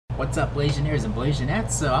What's up, Blasianeers and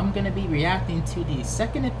Blasianettes? So I'm going to be reacting to the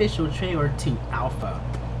second official trailer to Alpha.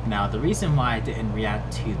 Now, the reason why I didn't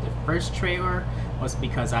react to the first trailer was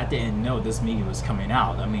because I didn't know this movie was coming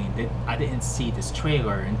out. I mean, I didn't see this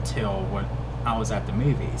trailer until when I was at the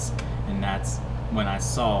movies, and that's when I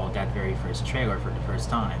saw that very first trailer for the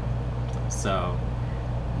first time. So,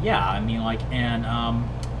 yeah, I mean, I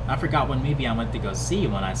forgot what movie I went to go see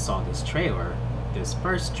when I saw this trailer, this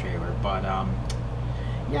first trailer, but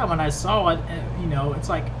yeah, when I saw it, it's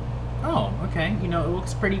like, oh, okay, it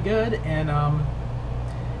looks pretty good, and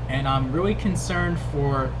I'm really concerned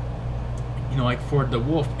for, for the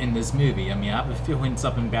wolf in this movie. I mean, I have a feeling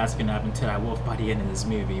something bad's gonna happen to that wolf by the end of this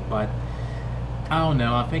movie, but I don't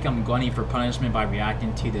know. I think I'm glutting for punishment by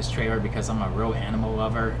reacting to this trailer because I'm a real animal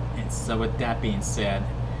lover, and so with that being said,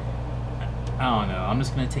 I don't know. I'm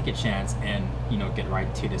just gonna take a chance and get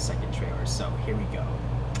right to the second trailer. So here we go.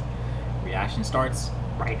 Reaction starts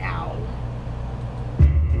right now.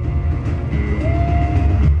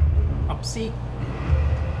 Upsy.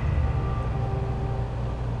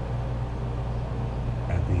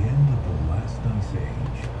 At the end of the last ice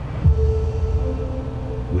age,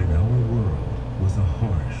 when our world was a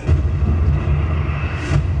harsh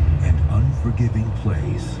and unforgiving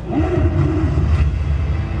place,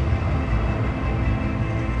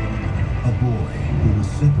 a boy who was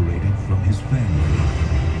separated from his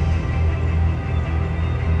family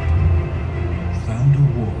found a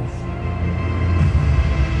wolf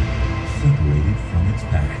separated from its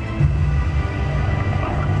pack.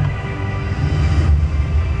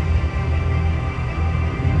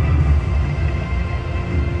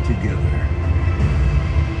 Together,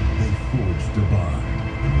 they forged a bond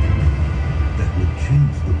that would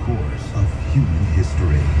change the course of human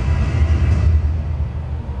history.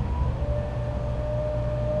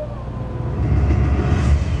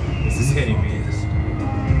 This is hitting me.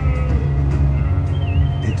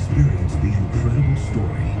 Experience the incredible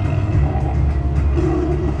story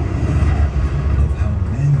of how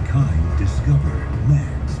mankind discovered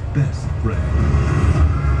man's best friend.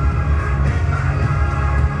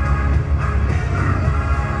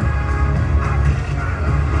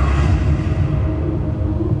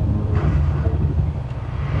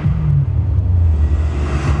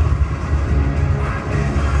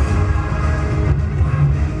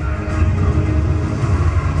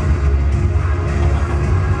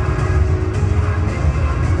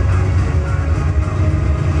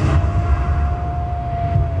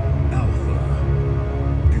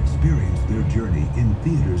 Journey in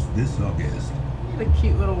theaters this August. Look at the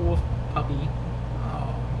cute little wolf puppy.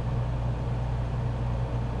 Oh.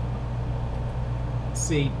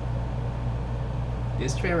 See,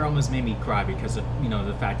 this trailer almost made me cry because of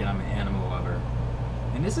the fact that I'm an animal lover,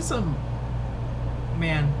 and this is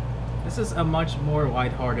this is a much more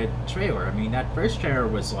lighthearted trailer. I mean, that first trailer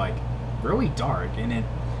was like really dark, and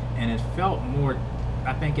it felt more.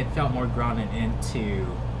 I think it felt more grounded into.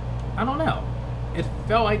 I don't know. It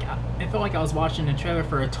felt like I was watching a trailer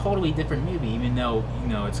for a totally different movie, even though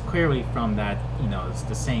it's clearly from that it's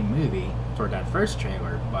the same movie for that first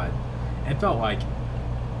trailer. But it felt like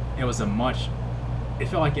it was it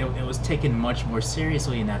felt like it was taken much more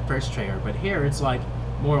seriously in that first trailer. But here it's like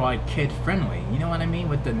more like kid friendly. You know what I mean,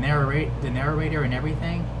 with the narrator and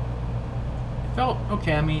everything. It felt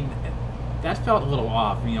okay. I mean, that felt a little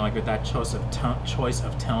off. Like with that choice of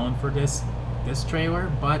tone for this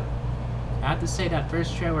trailer, but. I have to say that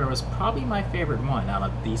first trailer was probably my favorite one out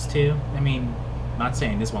of these two. I mean, not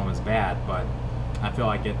saying this one was bad, but I feel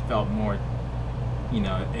like it felt more,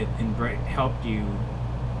 it helped you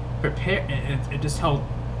prepare. It just helped.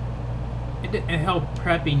 It helped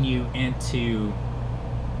prepping you into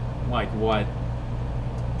like what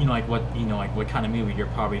kind of movie you're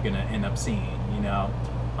probably gonna end up seeing.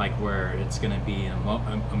 Like where it's gonna be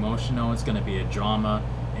emotional, it's gonna be a drama.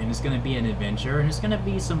 And it's going to be an adventure, and it's going to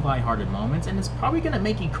be some lighthearted moments, and it's probably going to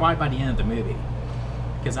make you cry by the end of the movie.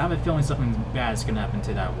 Because I have a feeling something bad is going to happen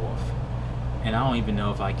to that wolf. And I don't even know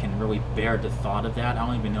if I can really bear the thought of that. I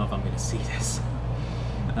don't even know if I'm going to see this.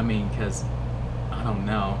 I mean, because, I don't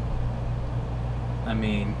know. I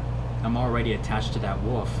mean, I'm already attached to that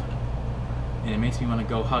wolf. And it makes me want to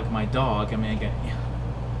go hug my dog. I mean,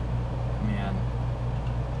 man.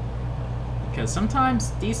 Because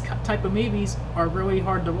sometimes these type of movies are really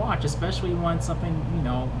hard to watch, especially when something,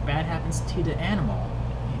 bad happens to the animal,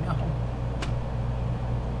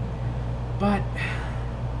 But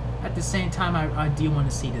at the same time, I do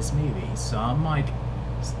want to see this movie, so I'm like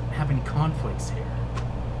having conflicts here.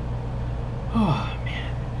 Oh,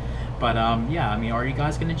 man. But yeah, I mean, are you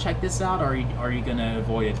guys gonna check this out, or are you gonna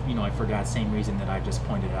avoid it? For that same reason that I just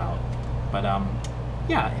pointed out. But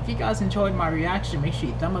yeah, if you guys enjoyed my reaction, make sure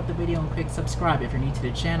you thumb up the video and click subscribe. If you're new to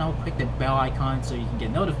the channel, click the bell icon so you can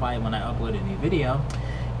get notified when I upload a new video.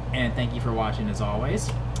 And thank you for watching as always,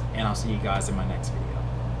 and I'll see you guys in my next video.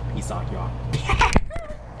 Peace out, y'all.